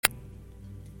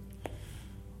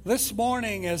This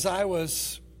morning, as I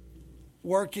was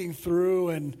working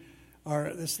through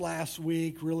this last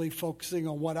week, really focusing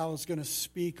on what I was going to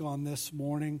speak on this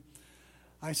morning,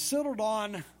 I settled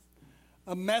on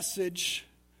a message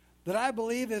that I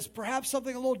believe is perhaps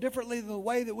something a little differently than the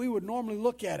way that we would normally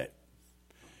look at it.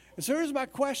 And so here's my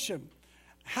question.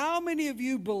 How many of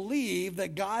you believe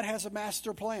that God has a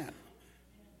master plan?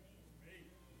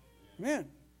 Amen.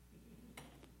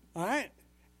 All right.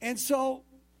 And so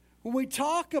when we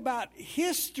talk about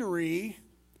history,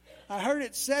 I heard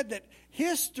it said that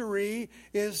history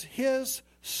is His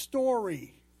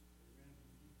story.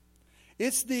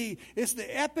 It's the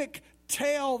epic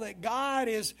tale that God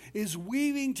is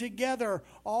weaving together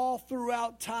all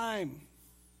throughout time.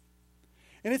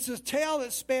 And it's a tale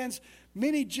that spans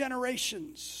many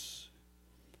generations.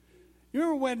 You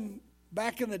remember when,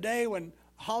 back in the day, when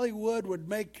Hollywood would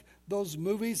make those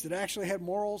movies that actually had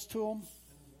morals to them?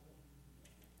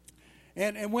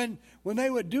 And when they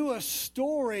would do a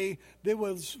story that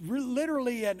was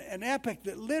literally an epic,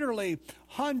 that literally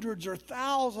hundreds or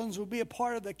thousands would be a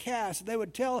part of the cast. They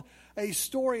would tell a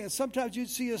story, and sometimes you'd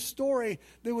see a story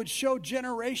that would show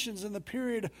generations in the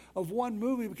period of one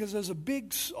movie because there's a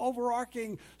big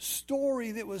overarching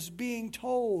story that was being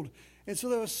told. And so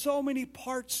there were so many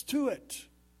parts to it.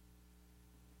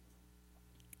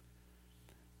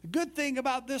 The good thing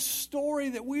about this story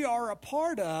that we are a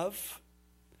part of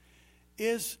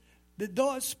is that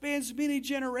though it spans many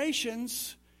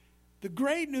generations, the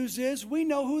great news is we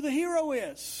know who the hero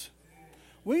is.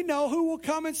 We know who will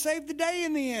come and save the day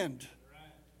in the end.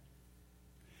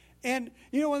 And,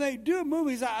 you know, when they do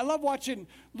movies, I love watching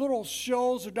little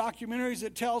shows or documentaries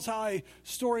that tells how a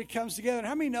story comes together. And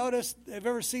how many notice, have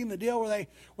ever seen the deal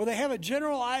where they have a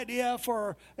general idea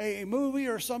for a movie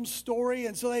or some story,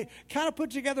 and so they kind of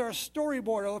put together a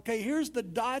storyboard. Okay, here's the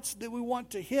dots that we want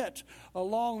to hit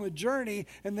along the journey,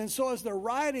 and then so as they're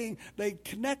writing, they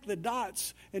connect the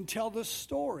dots and tell the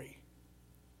story.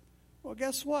 Well,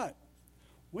 guess what?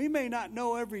 We may not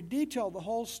know every detail of the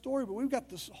whole story, but we've got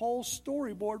this whole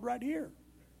storyboard right here.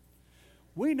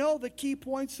 We know the key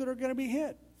points that are going to be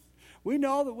hit. We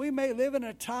know that we may live in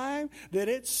a time that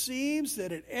it seems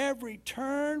that at every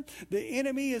turn the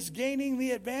enemy is gaining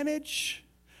the advantage.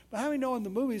 But how many know in the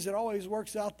movies it always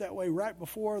works out that way right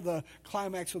before the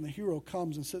climax when the hero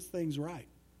comes and sets things right?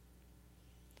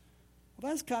 Well,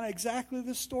 that's kind of exactly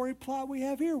the story plot we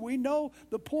have here. We know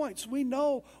the points. We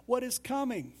know what is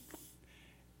coming.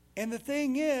 And the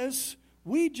thing is,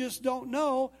 we just don't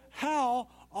know how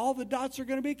all the dots are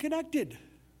going to be connected.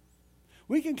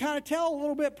 We can kind of tell a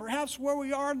little bit perhaps where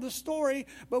we are in the story,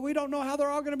 but we don't know how they're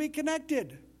all going to be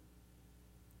connected.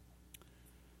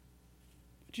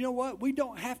 But you know what? We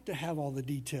don't have to have all the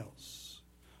details.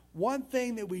 One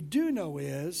thing that we do know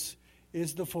is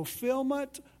the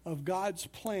fulfillment of God's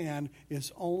plan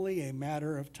is only a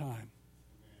matter of time.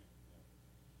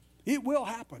 It will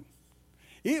happen.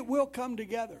 It will come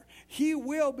together. He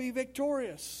will be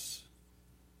victorious.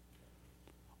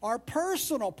 Our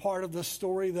personal part of the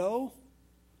story, though,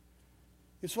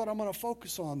 is what I'm going to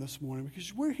focus on this morning,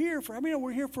 because we're here for,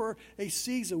 we're here for a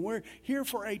season. We're here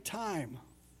for a time.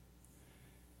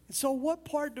 And so what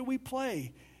part do we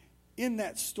play in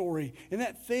that story, in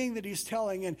that thing that he's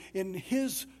telling, in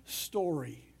his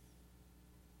story?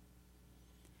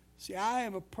 See, I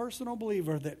am a personal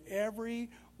believer that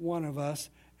every one of us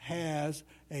has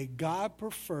a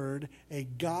God-preferred, a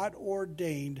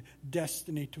God-ordained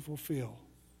destiny to fulfill.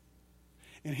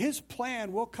 And his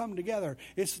plan will come together.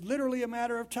 It's literally a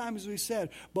matter of time, as we said.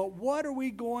 But what are we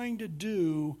going to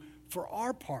do for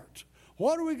our part?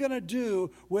 What are we going to do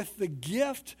with the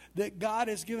gift that God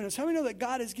has given us? How many know that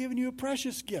God has given you a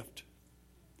precious gift?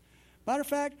 Matter of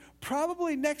fact,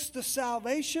 probably next to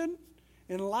salvation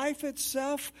in life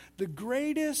itself, the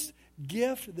greatest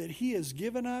gift that he has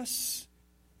given us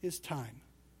is time.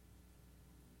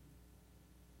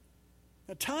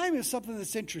 Now, time is something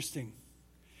that's interesting.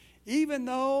 Even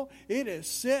though it is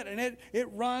set and it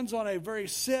runs on a very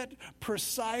set,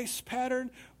 precise pattern,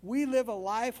 we live a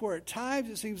life where at times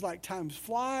it seems like time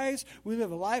flies. We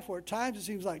live a life where at times it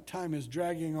seems like time is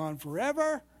dragging on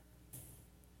forever.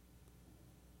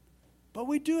 But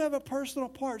we do have a personal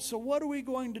part. So what are we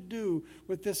going to do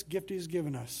with this gift he's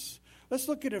given us? Let's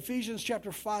look at Ephesians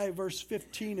chapter 5, verse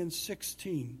 15 and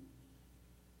 16.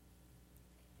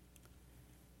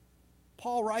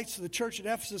 Paul writes to the church at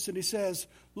Ephesus and he says,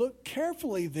 "Look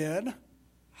carefully then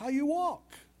how you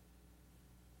walk.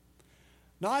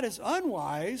 Not as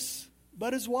unwise,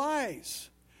 but as wise,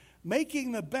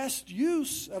 making the best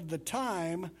use of the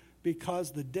time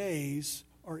because the days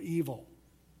are evil."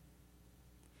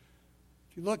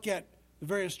 If you look at the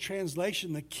various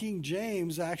translation, the King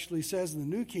James actually says, and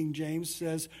the New King James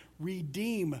says,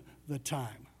 redeem the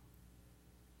time.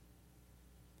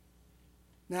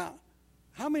 Now,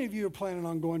 how many of you are planning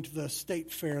on going to the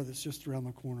state fair that's just around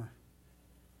the corner?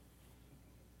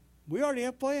 We already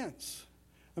have plans.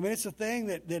 I mean, it's a thing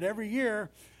that every year,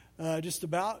 just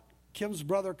about, Kim's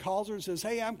brother calls her and says,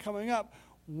 hey, I'm coming up.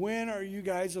 When are you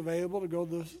guys available to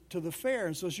go to the fair?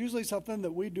 And so it's usually something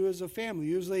that we do as a family.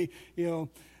 Usually,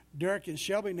 Derek and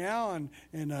Shelby now,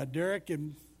 and Derek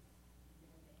and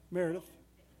Meredith.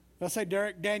 Did I say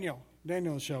Derek? Daniel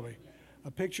and Shelby. I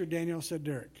pictured Daniel, said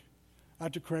Derek. I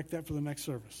have to correct that for the next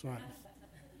service. All right.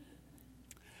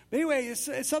 But anyway,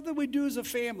 it's something we do as a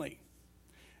family.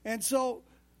 And so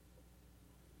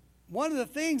one of the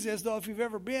things is, though, if you've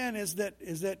ever been, is that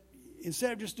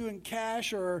instead of just doing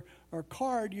cash or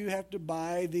card, you have to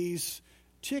buy these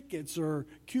tickets or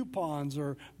coupons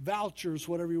or vouchers,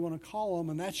 whatever you want to call them,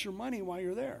 and that's your money while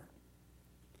you're there.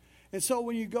 And so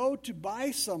when you go to buy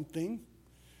something,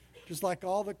 just like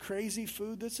all the crazy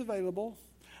food that's available,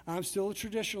 I'm still a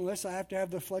traditionalist. I have to have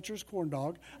the Fletcher's corn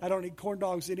dog. I don't eat corn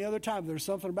dogs any other time. There's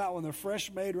something about when they're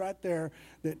fresh made right there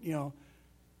that,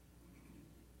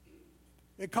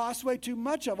 it costs way too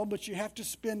much of them, but you have to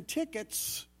spend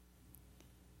tickets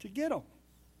to get them.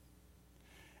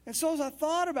 And so as I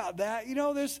thought about that,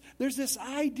 there's this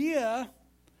idea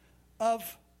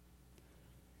of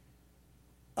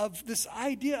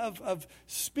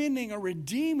spending or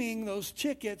redeeming those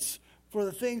tickets for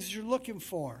the things you're looking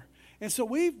for. And so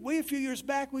we a few years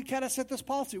back, we kind of set this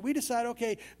policy. We decided,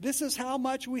 okay, this is how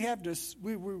much we have to,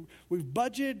 we've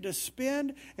budgeted to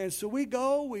spend. And so we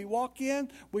walk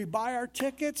in, we buy our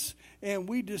tickets, and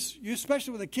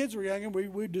especially when the kids were young, and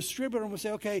we distribute them and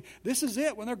say, okay, this is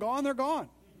it. When they're gone, they're gone.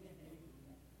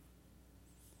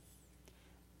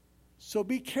 So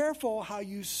be careful how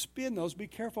you spend those. Be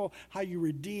careful how you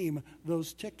redeem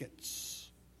those tickets.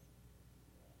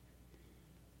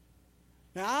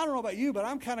 Now, I don't know about you, but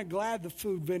I'm kind of glad the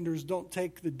food vendors don't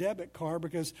take the debit card,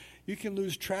 because you can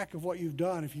lose track of what you've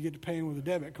done if you get to paying with a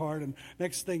debit card, and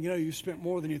next thing you know, you spent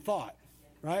more than you thought,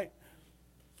 right?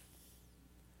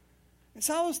 And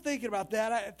so I was thinking about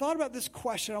that. I thought about this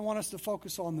question I want us to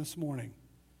focus on this morning.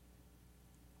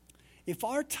 If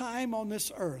our time on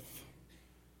this earth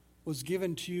was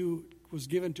given to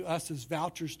us as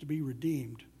vouchers to be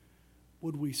redeemed,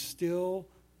 would we still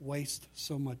waste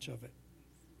so much of it?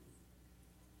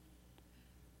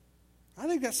 I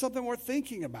think that's something worth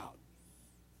thinking about.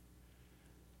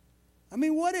 I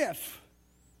mean, what if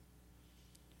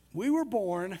we were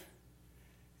born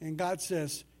and God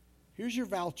says, here's your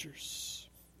vouchers.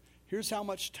 Here's how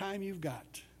much time you've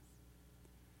got.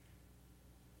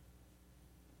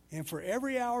 And for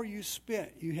every hour you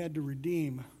spent, you had to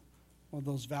redeem one of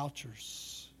those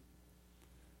vouchers.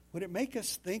 Would it make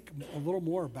us think a little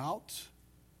more about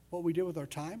what we did with our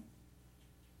time?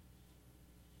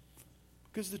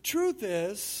 Because the truth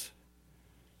is,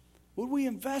 would we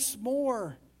invest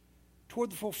more toward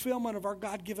the fulfillment of our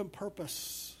God-given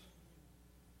purpose?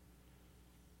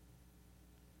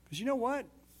 Because you know what?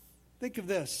 Think of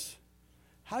this.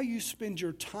 How you spend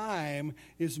your time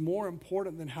is more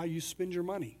important than how you spend your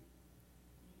money.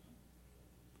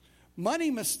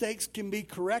 Money mistakes can be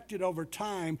corrected over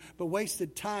time, but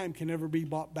wasted time can never be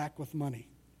bought back with money.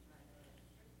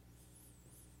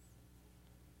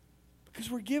 Because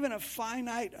we're given a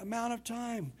finite amount of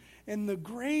time. And the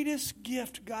greatest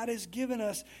gift God has given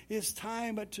us is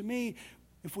time. But to me,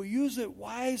 if we use it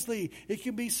wisely, it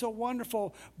can be so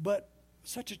wonderful, but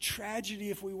such a tragedy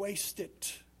if we waste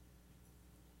it.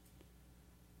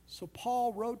 So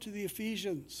Paul wrote to the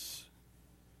Ephesians.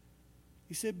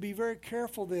 He said, be very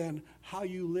careful then how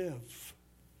you live,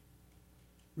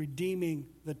 redeeming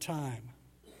the time.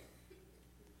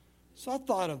 So I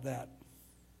thought of that.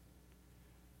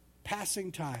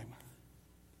 Passing time.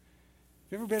 Have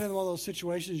you ever been in one of those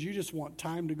situations you just want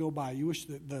time to go by? You wish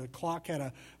that the clock had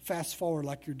a fast forward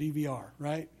like your DVR,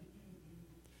 right?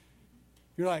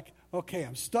 You're like, okay,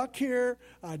 I'm stuck here.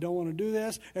 I don't want to do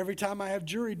this. Every time I have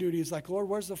jury duty, it's like, Lord,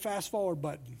 where's the fast forward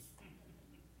button?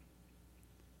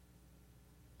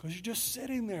 Because you're just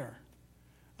sitting there.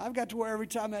 I've got to where every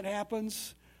time that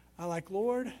happens, I like,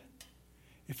 Lord,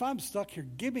 if I'm stuck here,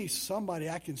 give me somebody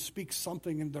I can speak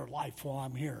something in their life while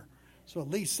I'm here. So at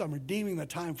least I'm redeeming the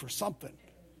time for something.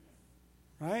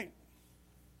 Right?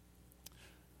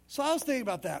 So I was thinking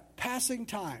about that. Passing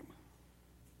time.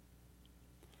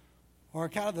 Or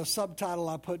kind of the subtitle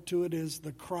I put to it is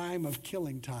The Crime of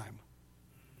Killing Time.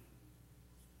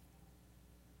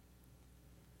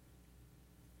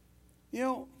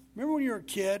 Remember when you were a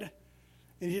kid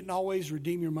and you didn't always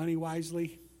redeem your money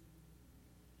wisely?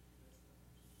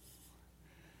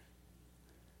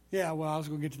 Yeah, well, I was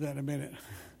going to get to that in a minute.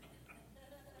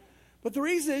 But the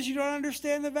reason is you don't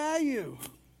understand the value.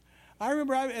 I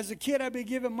remember as a kid, I'd be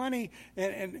given money,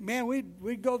 and man,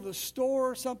 we'd go to the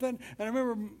store or something. And I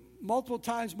remember multiple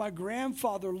times my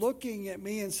grandfather looking at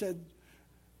me and said,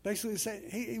 basically say,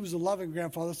 he was a loving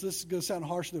grandfather, so this is going to sound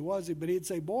harsher than it was, but he'd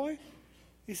say, boy,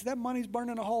 he said, that money's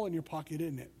burning a hole in your pocket,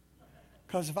 isn't it?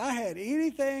 Because if I had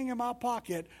anything in my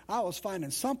pocket, I was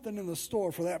finding something in the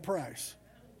store for that price.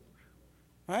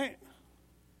 Right?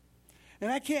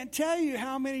 And I can't tell you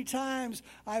how many times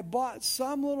I bought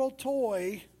some little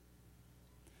toy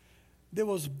that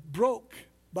was broke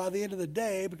by the end of the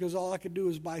day because all I could do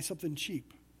was buy something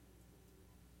cheap.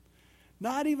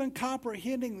 Not even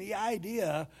comprehending the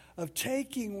idea of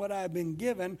taking what I've been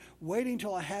given, waiting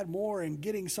till I had more, and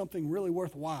getting something really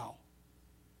worthwhile.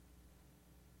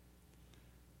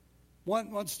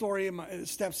 One story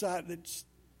that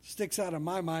sticks out in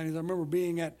my mind is I remember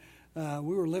being at,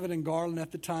 we were living in Garland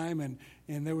at the time,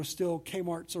 and there was still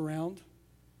Kmart's around.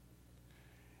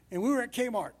 And we were at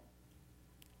Kmart.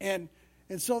 And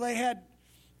so they had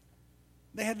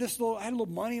this little, I had a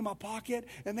little money in my pocket,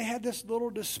 and they had this little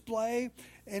display,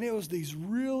 and it was these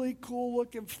really cool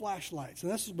looking flashlights.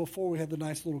 And this was before we had the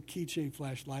nice little keychain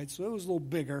flashlights, so it was a little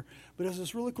bigger, but it was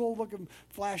this really cool looking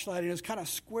flashlight, and it was kind of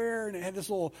square, and it had this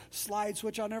little slide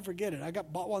switch. I'll never forget it. I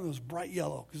bought one that was bright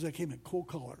yellow because they came in cool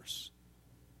colors.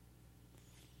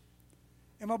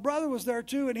 And my brother was there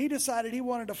too, and he decided he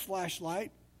wanted a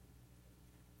flashlight.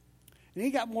 And he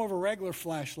got more of a regular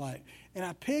flashlight. And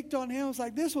I picked on him. I was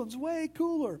like, this one's way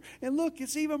cooler. And look,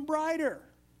 it's even brighter.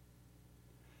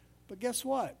 But guess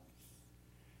what?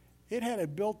 It had a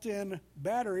built-in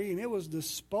battery, and it was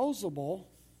disposable.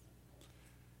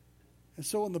 And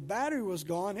so when the battery was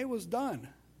gone, it was done.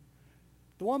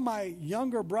 The one my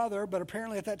younger brother, but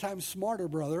apparently at that time smarter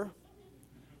brother,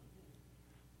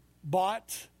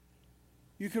 bought,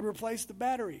 you could replace the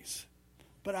batteries.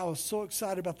 But I was so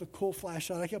excited about the cool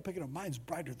flashlight. I kept picking up, mine's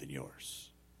brighter than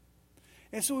yours.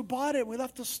 And so we bought it, and we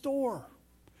left the store.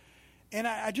 And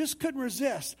I just couldn't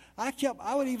resist. I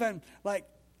would even like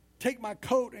take my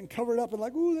coat and cover it up and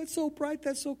like, ooh, that's so bright,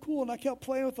 that's so cool. And I kept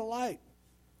playing with the light.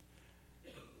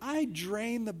 I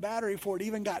drained the battery before it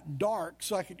even got dark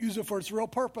so I could use it for its real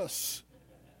purpose.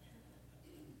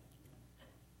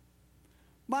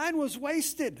 Mine was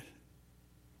wasted.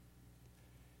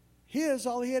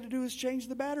 All he had to do was change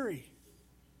the battery.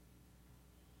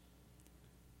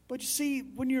 But you see,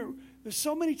 there's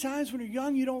so many times when you're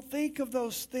young, you don't think of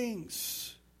those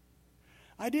things.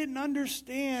 I didn't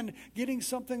understand getting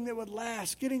something that would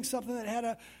last, getting something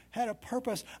that had a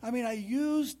purpose. I mean, I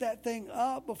used that thing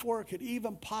up before it could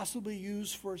even possibly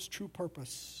use for its true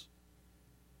purpose.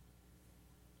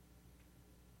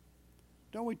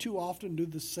 Don't we too often do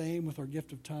the same with our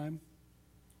gift of time?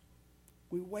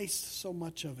 We waste so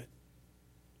much of it.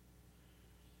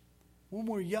 When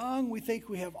we're young, we think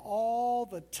we have all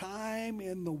the time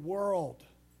in the world.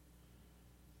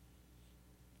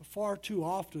 But far too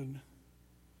often,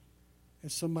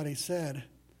 as somebody said,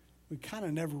 we kind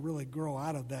of never really grow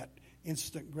out of that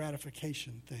instant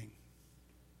gratification thing.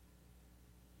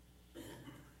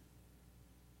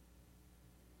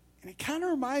 And it kind of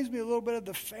reminds me a little bit of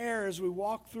the fair as we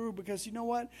walk through, because you know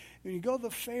what? When you go to the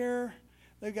fair,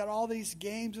 they've got all these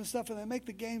games and stuff, and they make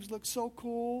the games look so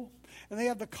cool. And they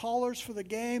have the callers for the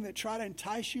game that try to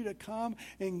entice you to come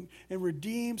and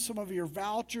redeem some of your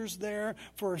vouchers there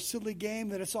for a silly game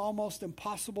that it's almost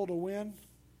impossible to win.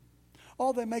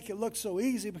 Oh, they make it look so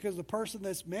easy because the person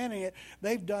that's manning it,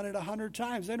 they've done it 100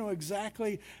 times. They know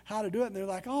exactly how to do it. And they're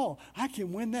like, oh, I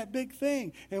can win that big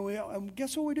thing. And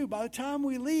guess what we do? By the time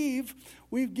we leave,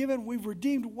 we've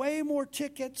redeemed way more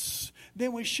tickets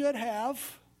than we should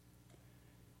have.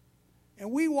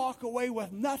 And we walk away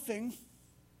with nothing.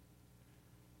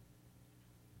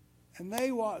 And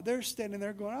they're standing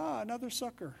there going, another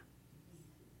sucker.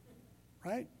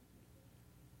 Right?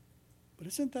 But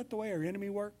isn't that the way our enemy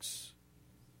works?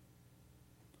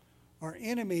 Our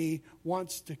enemy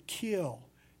wants to kill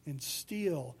and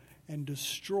steal and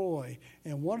destroy.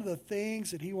 And one of the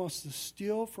things that he wants to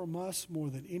steal from us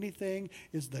more than anything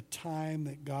is the time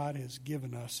that God has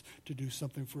given us to do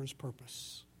something for his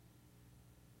purpose.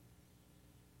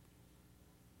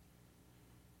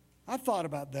 I thought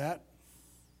about that.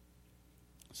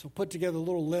 So put together a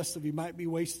little list of you might be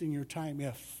wasting your time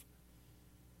if.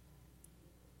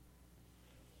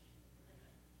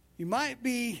 You might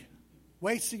be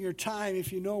wasting your time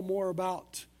if you know more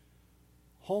about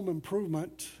home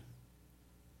improvement.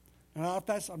 Now,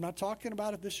 I'm not talking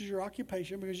about if this is your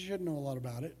occupation, because you should know a lot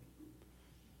about it.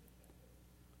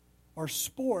 Or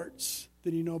sports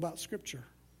than you know about Scripture.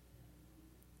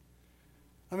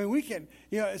 I mean, we can,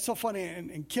 it's so funny,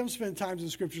 and Kim spends times in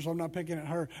Scripture, so I'm not picking at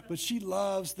her, but she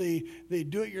loves the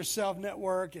do-it-yourself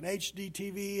network and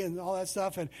HDTV and all that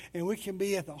stuff, and we can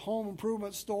be at the home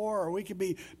improvement store, or we can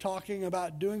be talking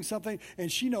about doing something, and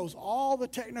she knows all the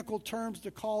technical terms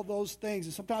to call those things,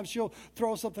 and sometimes she'll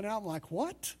throw something out, and I'm like,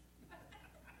 what?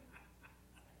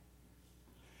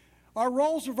 Our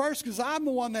roles reverse, because I'm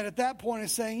the one that at that point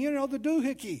is saying, the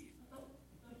doohickey.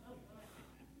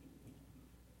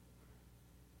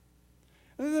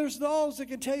 And then there's those that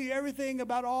can tell you everything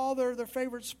about all their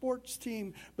favorite sports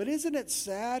team. But isn't it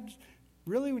sad,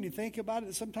 really, when you think about it,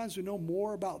 that sometimes we know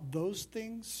more about those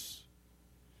things?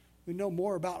 We know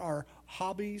more about our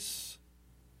hobbies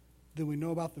than we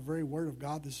know about the very Word of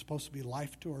God that's supposed to be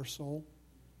life to our soul.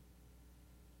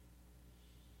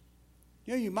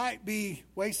 You might be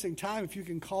wasting time if you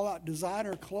can call out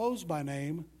designer clothes by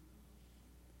name,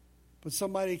 but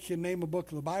somebody can name a book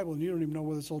of the Bible and you don't even know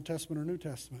whether it's Old Testament or New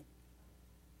Testament.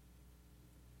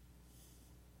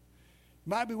 You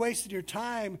might be wasting your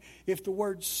time if the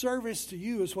word service to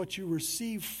you is what you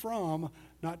receive from,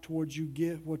 not towards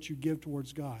what you give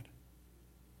towards God.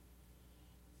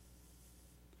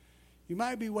 You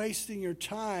might be wasting your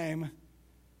time.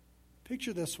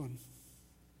 Picture this one.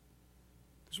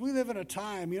 Because we live in a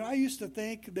time, I used to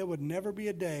think there would never be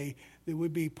a day that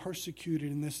would be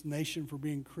persecuted in this nation for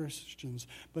being Christians.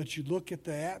 But you look at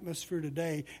the atmosphere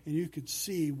today and you could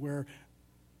see where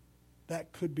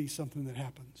that could be something that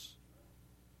happens.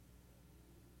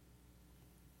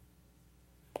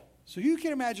 So you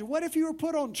can imagine, what if you were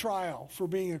put on trial for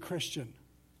being a Christian?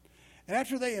 And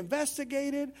after they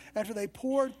investigated, after they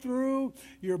poured through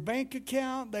your bank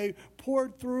account, they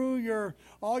poured through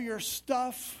all your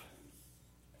stuff,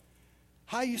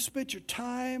 how you spent your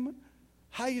time,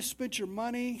 how you spent your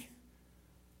money,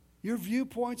 your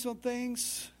viewpoints on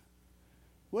things,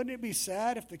 wouldn't it be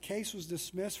sad if the case was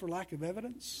dismissed for lack of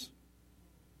evidence?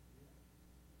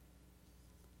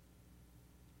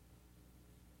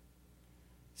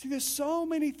 See, there's so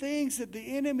many things that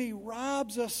the enemy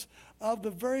robs us of the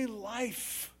very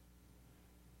life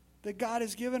that God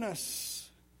has given us.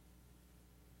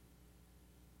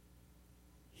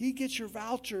 He gets your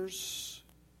vouchers,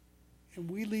 and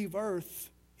we leave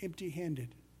earth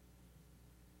empty-handed.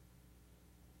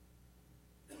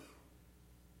 I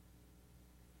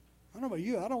don't know about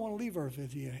you. I don't want to leave earth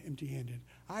empty-handed.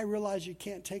 I realize you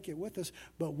can't take it with us,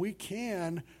 but we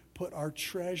can put our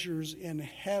treasures in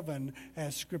heaven,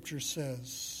 as Scripture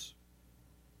says.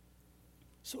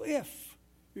 So if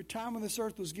your time on this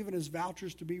earth was given as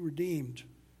vouchers to be redeemed,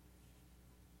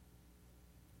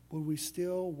 would we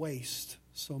still waste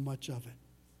so much of it?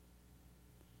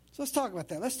 So let's talk about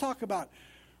that. Let's talk about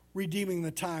redeeming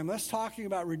the time. Let's talk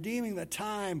about redeeming the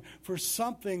time for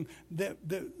something that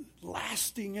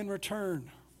lasting in return.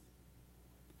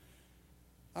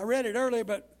 I read it earlier,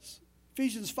 but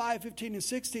Ephesians 5:15 and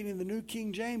 16 in the New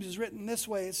King James is written this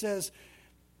way. It says,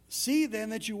 "See then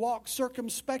that you walk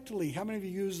circumspectly." How many of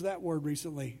you used that word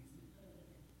recently?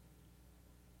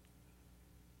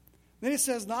 Then it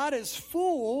says, "Not as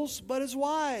fools, but as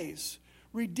wise,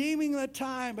 redeeming the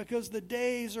time, because the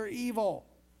days are evil."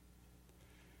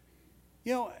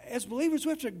 As believers,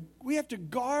 we have to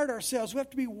guard ourselves. We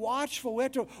have to be watchful. We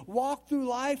have to walk through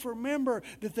life. Remember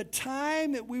that the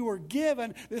time that we were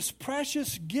given, this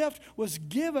precious gift, was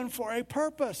given for a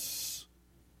purpose.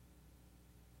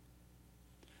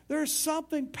 There's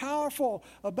something powerful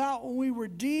about when we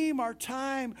redeem our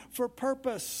time for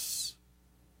purpose.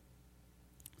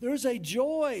 There's a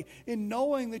joy in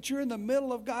knowing that you're in the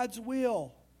middle of God's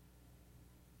will.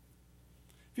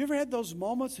 Have you ever had those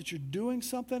moments that you're doing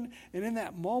something, and in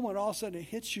that moment, all of a sudden it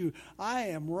hits you, I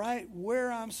am right where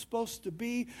I'm supposed to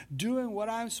be, doing what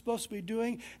I'm supposed to be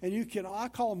doing, and I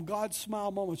call them God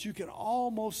smile moments. You can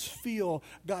almost feel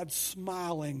God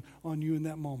smiling on you in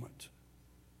that moment.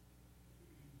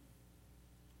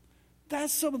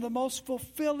 That's some of the most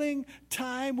fulfilling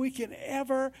time we can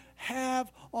ever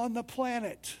have on the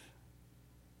planet.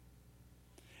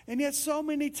 And yet so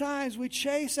many times we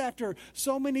chase after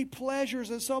so many pleasures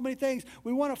and so many things.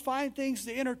 We want to find things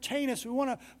to entertain us. We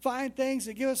want to find things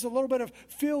that give us a little bit of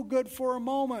feel good for a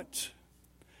moment.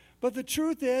 But the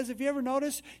truth is, if you ever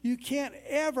notice, you can't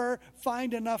ever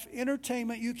find enough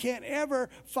entertainment. You can't ever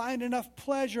find enough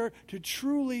pleasure to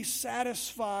truly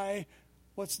satisfy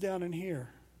what's down in here.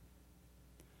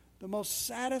 The most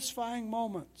satisfying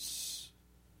moments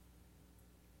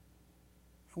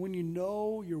are when you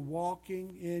know you're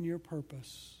walking in your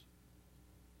purpose.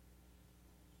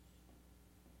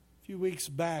 A few weeks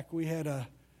back, we had a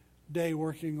day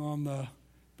working on the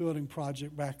building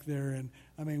project back there. And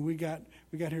I mean, we got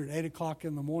here at 8 o'clock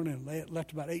in the morning and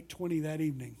left about 8:20 that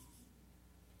evening.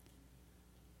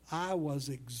 I was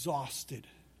exhausted.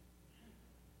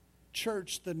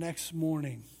 Church the next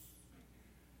morning.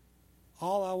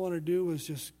 All I want to do was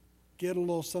just get a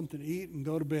little something to eat and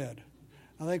go to bed.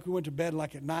 I think we went to bed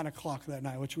like at 9 o'clock that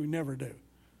night, which we never do.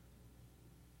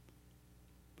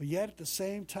 But yet at the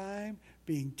same time,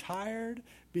 being tired,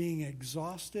 being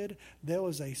exhausted, there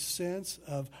was a sense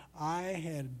of I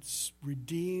had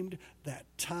redeemed that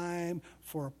time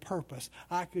for a purpose.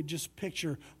 I could just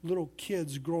picture little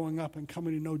kids growing up and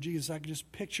coming to know Jesus. I could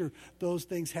just picture those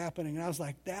things happening. And I was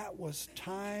like, that was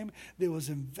time that was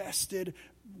invested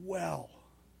well.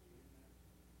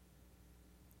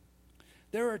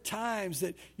 There are times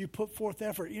that you put forth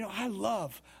effort. You know, I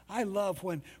love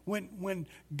when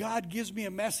God gives me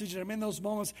a message and I'm in those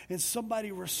moments and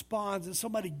somebody responds and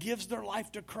somebody gives their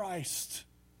life to Christ.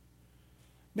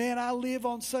 Man, I live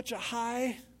on such a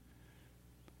high.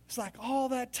 It's like all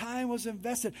that time was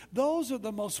invested. Those are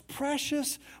the most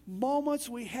precious moments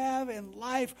we have in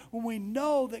life when we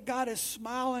know that God is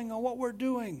smiling on what we're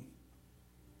doing.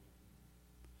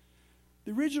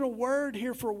 The original word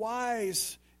here for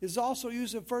wise is also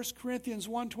used in 1 Corinthians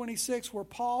 1:26, where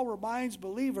Paul reminds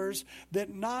believers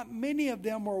that not many of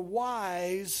them were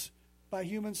wise by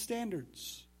human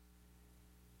standards.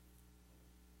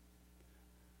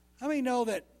 How many know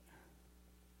that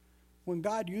when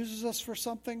God uses us for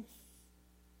something,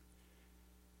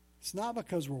 it's not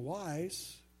because we're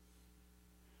wise.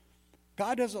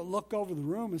 God doesn't look over the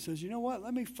room and says, you know what,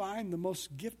 let me find the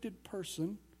most gifted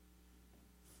person.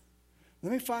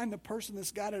 Let me find the person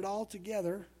that's got it all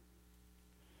together.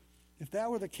 If that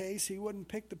were the case, he wouldn't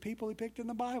pick the people he picked in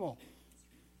the Bible.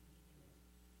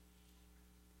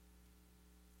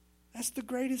 That's the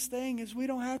greatest thing, is we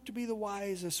don't have to be the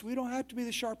wisest. We don't have to be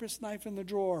the sharpest knife in the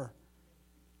drawer.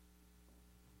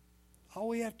 All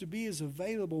we have to be is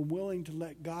available and willing to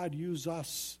let God use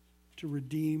us to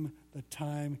redeem the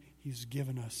time he's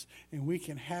given us. And we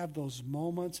can have those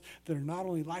moments that are not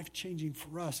only life-changing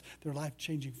for us, they're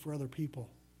life-changing for other people.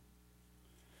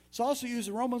 It's also used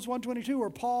in Romans 1:22, where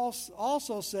Paul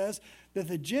also says that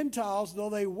the Gentiles, though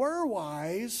they were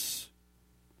wise,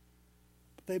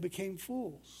 they became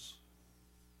fools.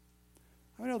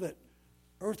 I know that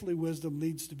earthly wisdom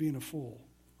leads to being a fool,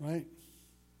 right?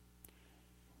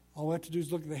 All we have to do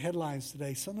is look at the headlines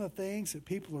today. Some of the things that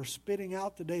people are spitting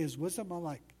out today as wisdom, I'm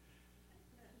like,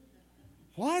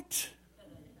 what?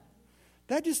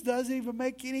 That just doesn't even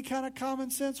make any kind of common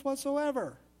sense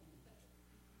whatsoever.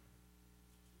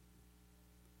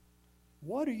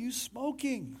 What are you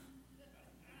smoking?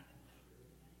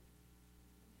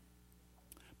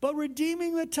 But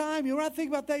redeeming the time, you know what I think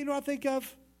about that? You know what I think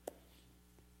of?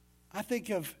 I think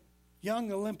of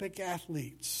young Olympic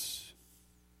athletes.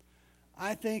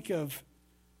 I think of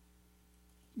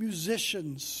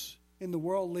musicians in the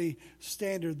worldly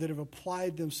standard that have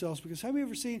applied themselves. Because have you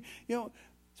ever seen, you know,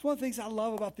 it's one of the things I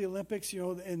love about the Olympics, you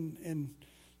know, and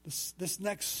this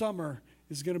next summer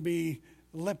is going to be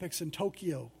Olympics in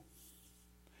Tokyo.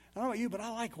 I don't know about you, but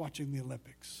I like watching the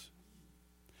Olympics.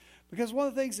 Because one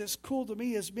of the things that's cool to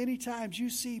me is many times you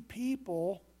see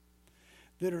people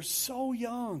that are so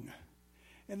young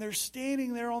and they're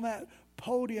standing there on that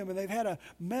podium and they've had a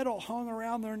medal hung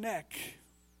around their neck.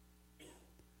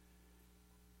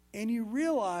 And you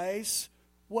realize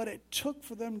what it took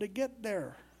for them to get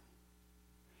there.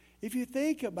 If you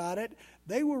think about it,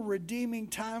 they were redeeming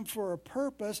time for a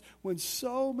purpose when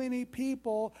so many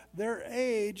people their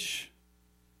age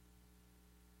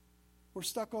were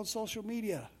stuck on social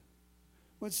media.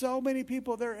 When so many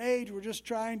people their age were just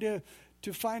trying to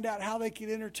find out how they could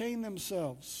entertain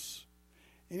themselves.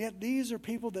 And yet these are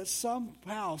people that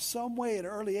somehow, some way at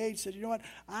an early age said, you know what,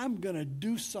 I'm going to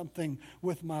do something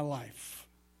with my life.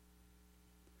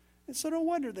 And so no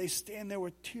wonder they stand there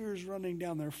with tears running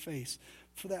down their face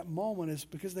for that moment, is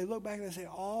because they look back and they say,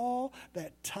 all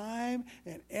that time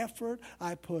and effort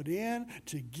I put in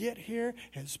to get here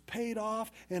has paid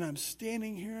off, and I'm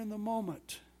standing here in the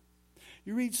moment.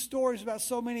 You read stories about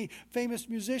so many famous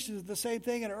musicians, the same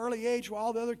thing at an early age while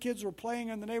all the other kids were playing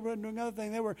in the neighborhood and doing other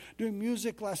things. They were doing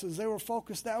music lessons. They were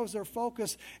focused. That was their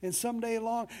focus. And someday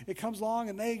along, it comes along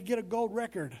and they get a gold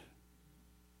record.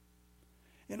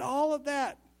 And all of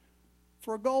that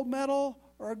for a gold medal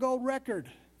or a gold record.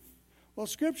 Well,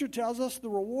 Scripture tells us the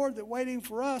reward that's waiting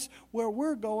for us where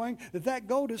we're going, that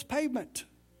gold is pavement.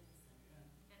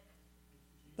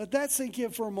 Let that sink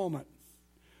in for a moment.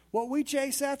 What we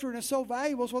chase after and is so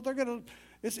valuable is what they're going to,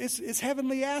 it's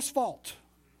heavenly asphalt.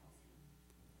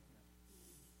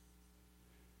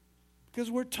 Because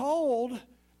we're told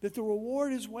that the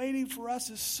reward is waiting for us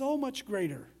is so much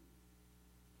greater.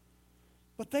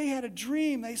 But they had a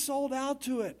dream. They sold out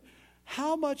to it.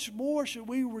 How much more should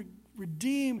we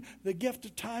redeem the gift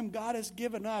of time God has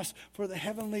given us for the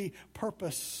heavenly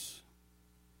purpose?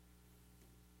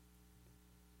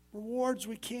 Rewards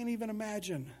we can't even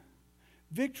imagine.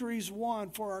 Victories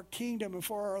won for our kingdom and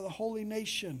for the holy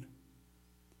nation.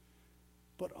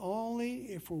 But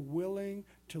only if we're willing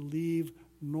to leave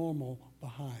normal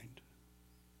behind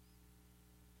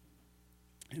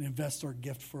and invest our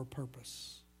gift for a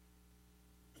purpose.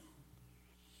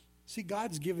 See,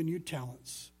 God's given you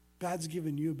talents. God's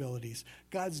given you abilities.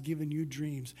 God's given you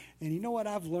dreams. And you know what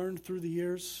I've learned through the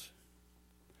years?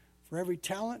 For every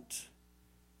talent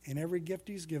and every gift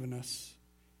He's given us,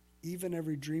 even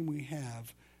every dream we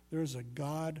have, there's a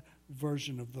God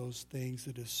version of those things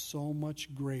that is so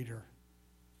much greater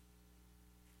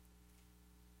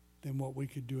than what we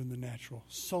could do in the natural.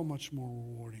 So much more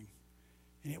rewarding.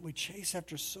 And yet we chase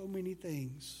after so many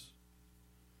things.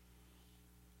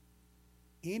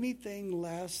 Anything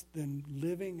less than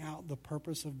living out the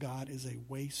purpose of God is a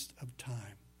waste of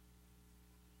time.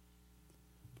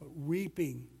 But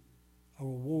reaping a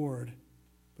reward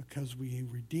because we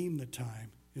redeem the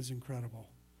time is incredible.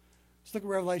 Let's look at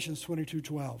Revelation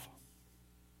 22:12.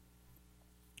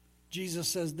 Jesus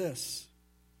says this,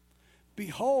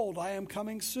 "Behold, I am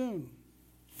coming soon,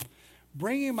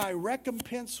 bringing my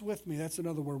recompense with me." That's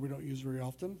another word we don't use very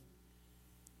often.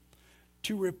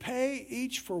 "To repay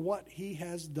each for what he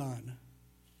has done."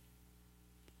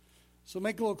 So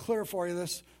make it a little clearer for you.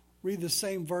 Let's read the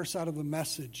same verse out of the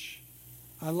Message.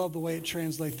 I love the way it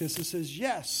translates this. It says,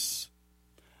 "Yes,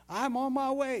 I'm on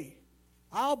my way.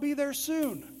 I'll be there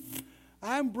soon.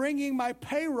 I'm bringing my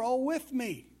payroll with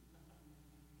me.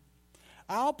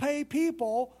 I'll pay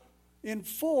people in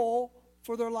full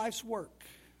for their life's work."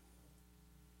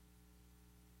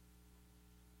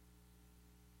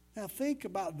 Now think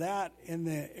about that in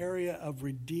the area of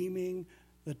redeeming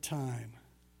the time.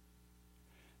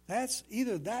 That's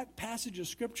either that passage of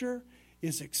Scripture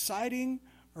is exciting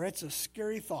or it's a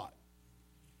scary thought.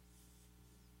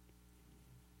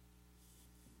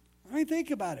 I mean,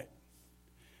 think about it.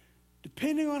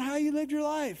 Depending on how you lived your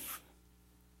life,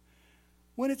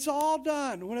 when it's all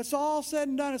done, when it's all said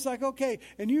and done, it's like, okay,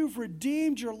 and you've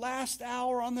redeemed your last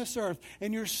hour on this earth,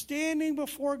 and you're standing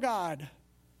before God.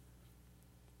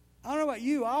 I don't know about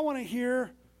you. I want to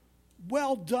hear,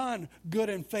 "Well done, good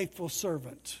and faithful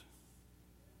servant."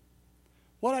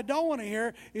 What I don't want to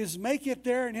hear is make it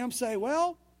there and Him say,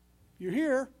 "Well, you're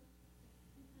here.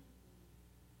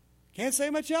 Can't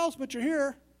say much else, but you're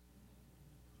here."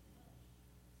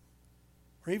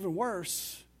 Or even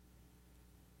worse,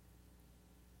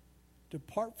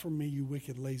 "Depart from me, you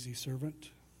wicked, lazy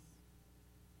servant."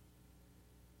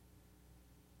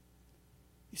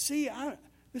 You see,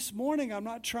 this morning I'm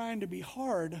not trying to be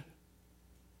hard,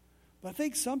 but I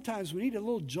think sometimes we need a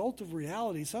little jolt of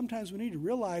reality. Sometimes we need to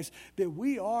realize that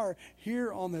we are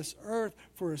here on this earth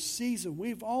for a season.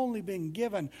 We've only been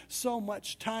given so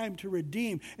much time to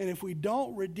redeem. And if we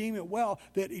don't redeem it well,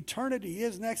 that eternity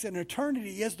is next. And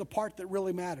eternity is the part that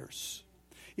really matters.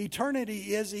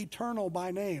 Eternity is eternal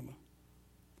by name.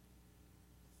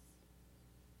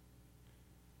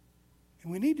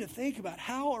 And we need to think about,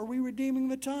 how are we redeeming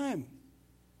the time?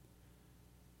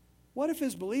 What if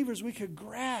as believers we could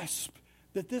grasp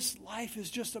that this life is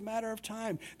just a matter of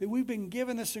time, that we've been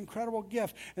given this incredible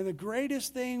gift, and the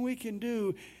greatest thing we can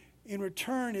do in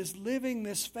return is living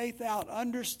this faith out,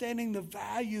 understanding the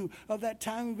value of that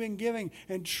time we've been giving,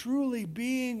 and truly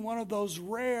being one of those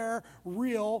rare,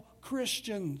 real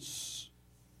Christians.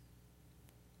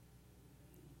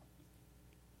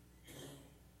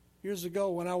 Years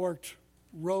ago when I worked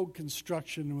road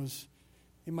construction, was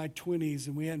in my 20s,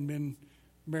 and we hadn't been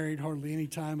married hardly any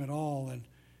time at all,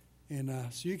 and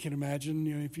so you can imagine,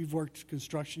 if you've worked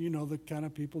construction, you know the kind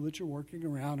of people that you're working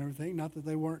around and everything. Not that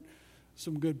they weren't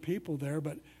some good people there,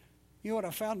 but you know what I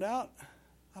found out?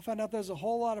 I found out there's a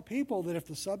whole lot of people that if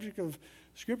the subject of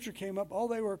Scripture came up,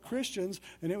 they were Christians,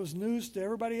 and it was news to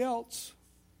everybody else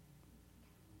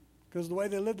because of the way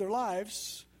they lived their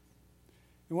lives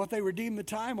and what they redeemed the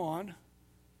time on.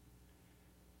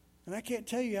 And I can't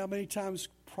tell you how many times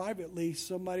privately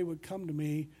somebody would come to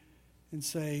me and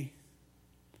say,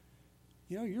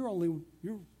 you're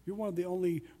one of the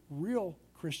only real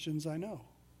Christians I know.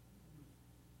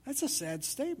 That's a sad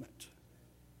statement.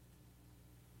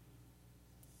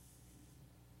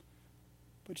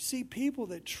 But you see, people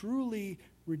that truly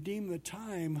redeem the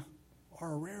time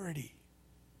are a rarity.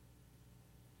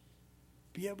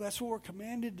 But yet that's what we're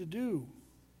commanded to do.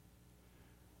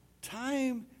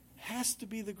 Time has to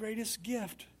be the greatest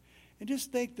gift. And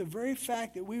just think the very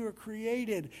fact that we were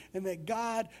created and that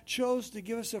God chose to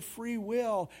give us a free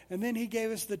will, and then he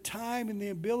gave us the time and the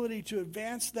ability to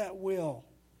advance that will.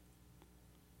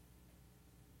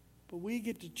 But we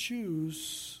get to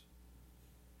choose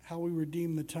how we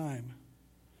redeem the time.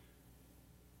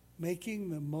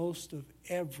 Making the most of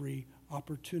every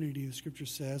opportunity, the scripture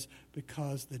says,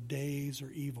 because the days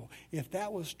are evil. If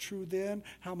that was true then,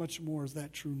 how much more is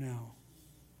that true now?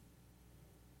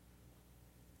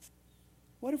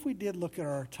 What if we did look at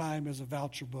our time as a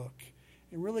voucher book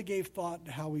and really gave thought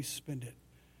to how we spend it?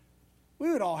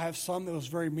 We would all have some that was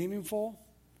very meaningful,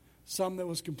 some that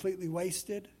was completely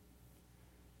wasted.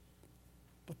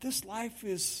 But this life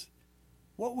is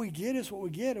what we get,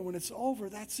 and when it's over,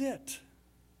 that's it.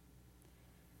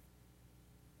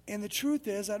 And the truth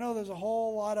is, I know there's a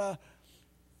whole lot of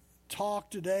talk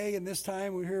today, and this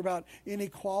time we hear about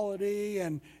inequality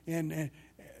and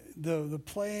the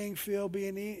playing field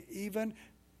being even.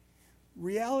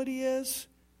 Reality is,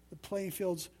 the playing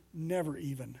field's never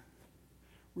even.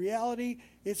 Reality,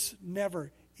 it's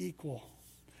never equal.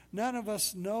 None of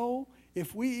us know,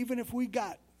 even if we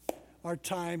got our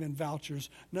time and vouchers,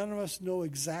 none of us know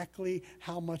exactly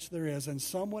how much there is, and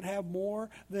some would have more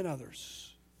than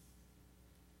others.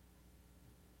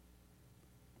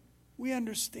 We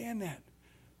understand that.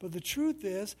 But the truth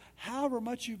is, however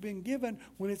much you've been given,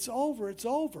 when it's over, it's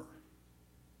over.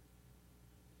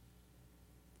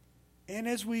 And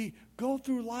as we go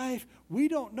through life, we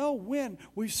don't know when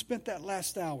we've spent that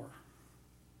last hour.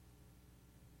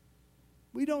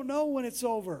 We don't know when it's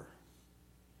over.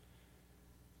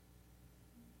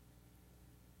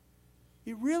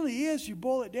 It really is, you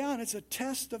boil it down, it's a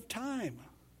test of time.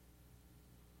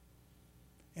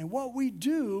 And what we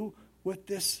do with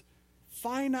this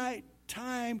finite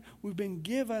time we've been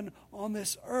given on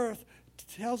this earth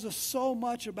tells us so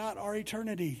much about our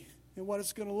eternity and what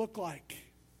it's going to look like.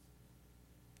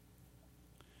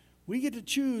 We get to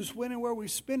choose when and where we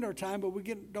spend our time, but we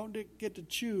don't get to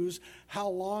choose how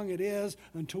long it is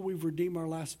until we've redeemed our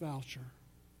last voucher.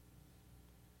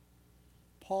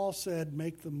 Paul said,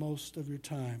 make the most of your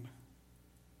time.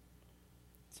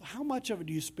 So how much of it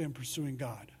do you spend pursuing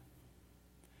God?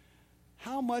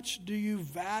 How much do you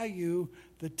value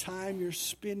the time you're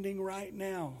spending right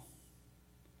now?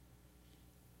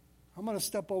 I'm going to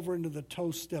step over into the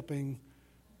toe-stepping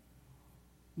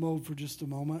mode for just a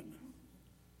moment.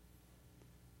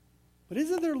 But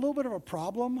isn't there a little bit of a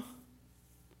problem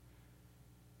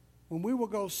when we will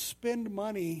go spend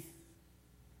money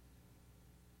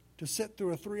to sit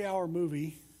through a 3-hour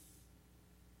movie?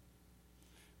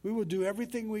 We will do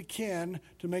everything we can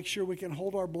to make sure we can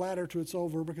hold our bladder till it's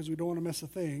over because we don't want to miss a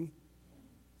thing.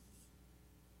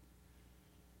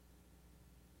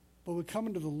 But we come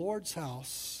into the Lord's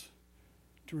house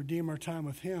to redeem our time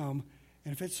with him,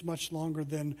 and if it's much longer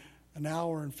than an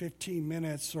hour and 15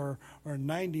 minutes or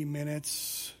 90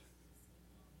 minutes,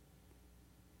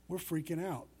 we're freaking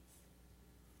out.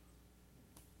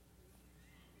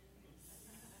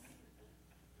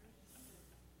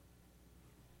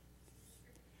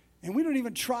 And we don't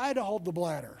even try to hold the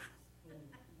bladder.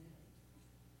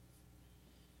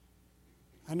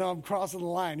 I know I'm crossing the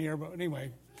line here, but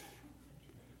anyway.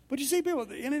 But you see people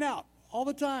in and out all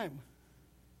the time.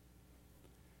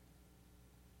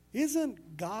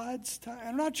 Isn't God's time?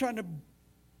 I'm not trying to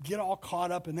get all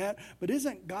caught up in that, but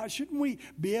shouldn't we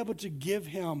be able to give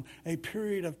him a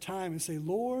period of time and say,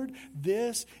 Lord,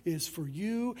 this is for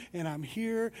you, and I'm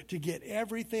here to get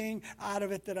everything out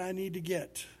of it that I need to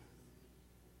get.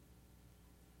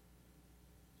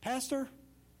 Pastor,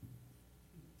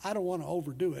 I don't want to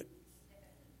overdo it.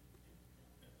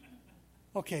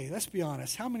 Okay, let's be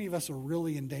honest. How many of us are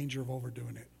really in danger of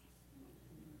overdoing it?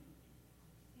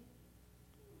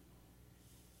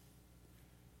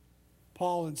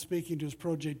 Paul, in speaking to his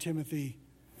protege Timothy,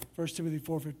 1 Timothy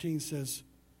 4:15 says,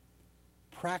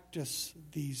 practice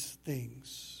these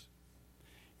things.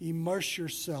 Immerse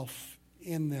yourself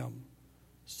in them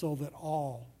so that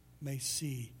all may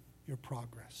see your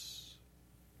progress.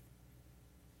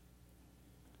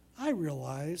 I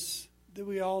realize that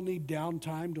we all need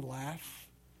downtime to laugh.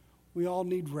 We all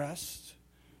need rest.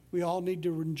 We all need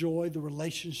to enjoy the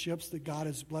relationships that God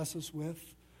has blessed us with.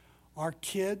 Our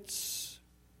kids,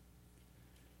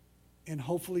 and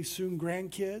hopefully soon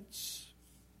grandkids,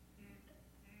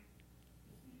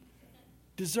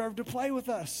 deserve to play with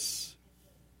us.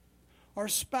 Our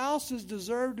spouses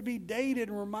deserve to be dated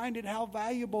and reminded how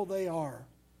valuable they are.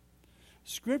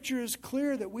 Scripture is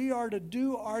clear that we are to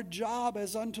do our job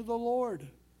as unto the Lord.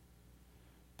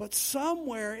 But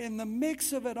somewhere in the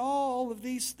mix of it all of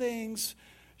these things,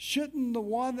 shouldn't the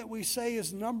one that we say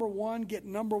is number one get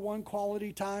number one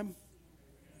quality time?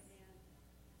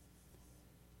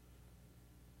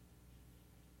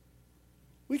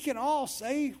 We can all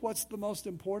say what's the most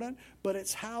important, but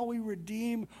it's how we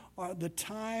redeem the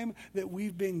time that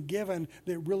we've been given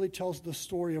that really tells the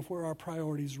story of where our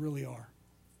priorities really are.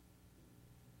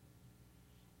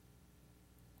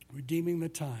 Redeeming the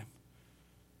time.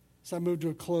 So I move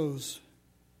to a close,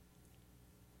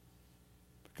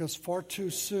 because far too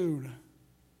soon,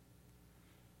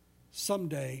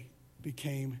 someday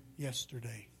became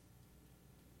yesterday.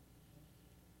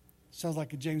 Sounds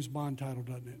like a James Bond title,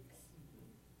 doesn't it?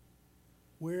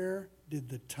 Where did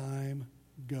the time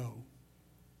go?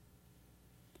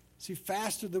 See,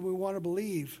 faster than we want to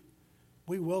believe,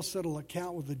 we will settle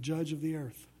account with the judge of the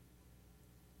earth.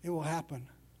 It will happen.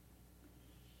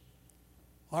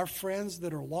 Our friends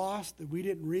that are lost, that we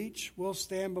didn't reach, will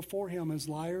stand before him as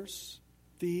liars,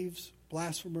 thieves,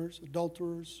 blasphemers,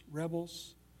 adulterers,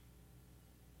 rebels.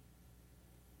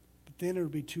 But then it will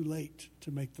be too late to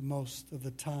make the most of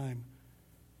the time,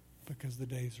 because the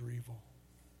days are evil.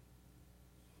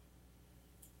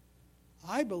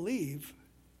 I believe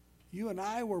you and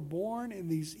I were born in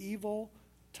these evil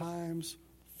times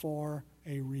for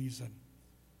a reason.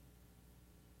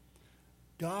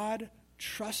 God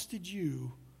trusted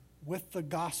you with the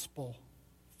gospel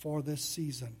for this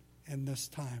season and this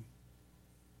time.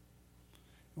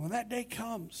 And when that day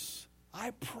comes,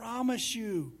 I promise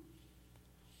you,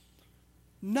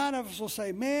 none of us will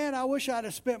say, man, I wish I'd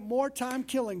have spent more time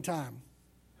killing time.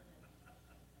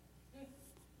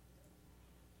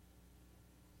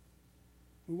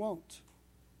 We won't.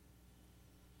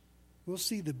 We'll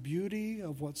see the beauty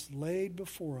of what's laid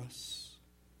before us.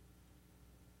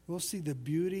 We'll see the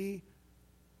beauty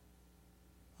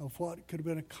of what could have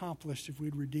been accomplished if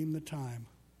we'd redeemed the time.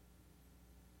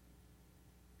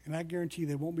 And I guarantee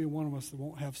there won't be one of us that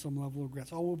won't have some level of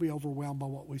regrets. Oh, we'll be overwhelmed by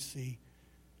what we see.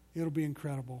 It'll be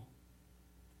incredible.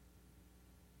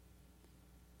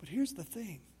 But here's the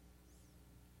thing.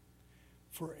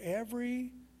 For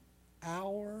every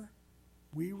hour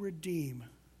we redeem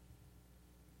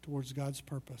towards God's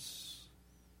purpose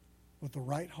with the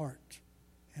right heart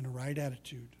and a right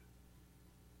attitude,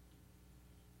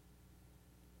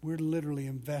 we're literally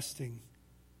investing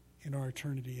in our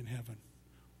eternity in heaven.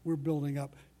 We're building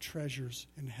up treasures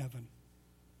in heaven.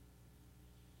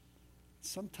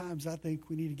 Sometimes I think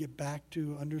we need to get back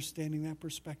to understanding that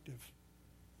perspective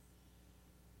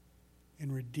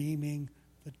and redeeming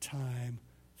the time,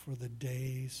 for the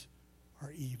days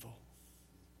are evil.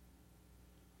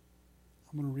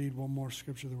 I'm going to read one more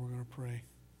scripture, then we're going to pray.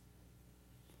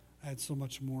 I had so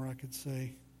much more I could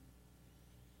say.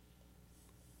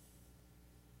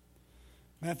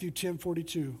 Matthew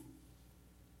 10:42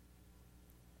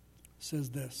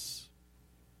 says this: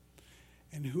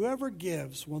 and whoever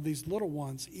gives one of these little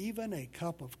ones even a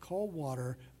cup of cold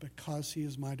water because he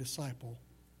is my disciple,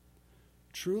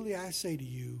 truly I say to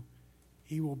you,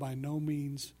 he will by no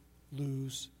means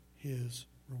lose his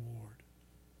reward.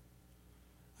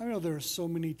 I know there are so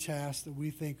many tasks that we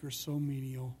think are so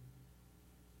menial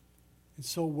and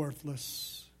so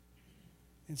worthless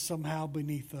and somehow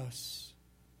beneath us.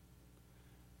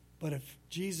 But if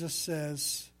Jesus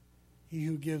says, he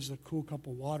who gives a cool cup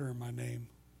of water in my name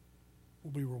will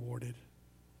be rewarded,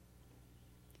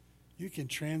 you can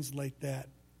translate that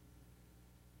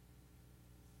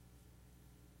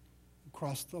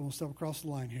almost up across the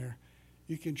line here.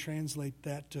 You can translate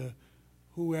that to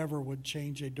whoever would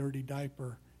change a dirty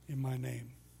diaper in my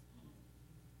name.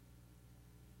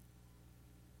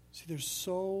 See, there's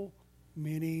so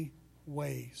many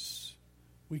ways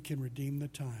we can redeem the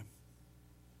time.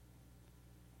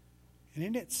 And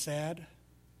isn't it sad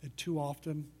that too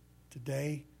often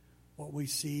today what we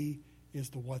see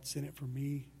is the what's in it for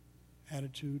me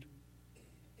attitude?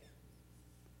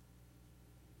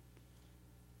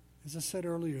 As I said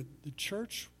earlier, the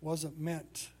church wasn't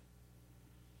meant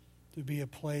to be a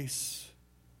place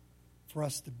for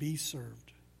us to be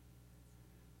served.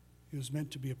 It was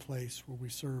meant to be a place where we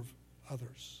serve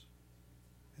others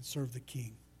and serve the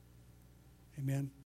King. Amen.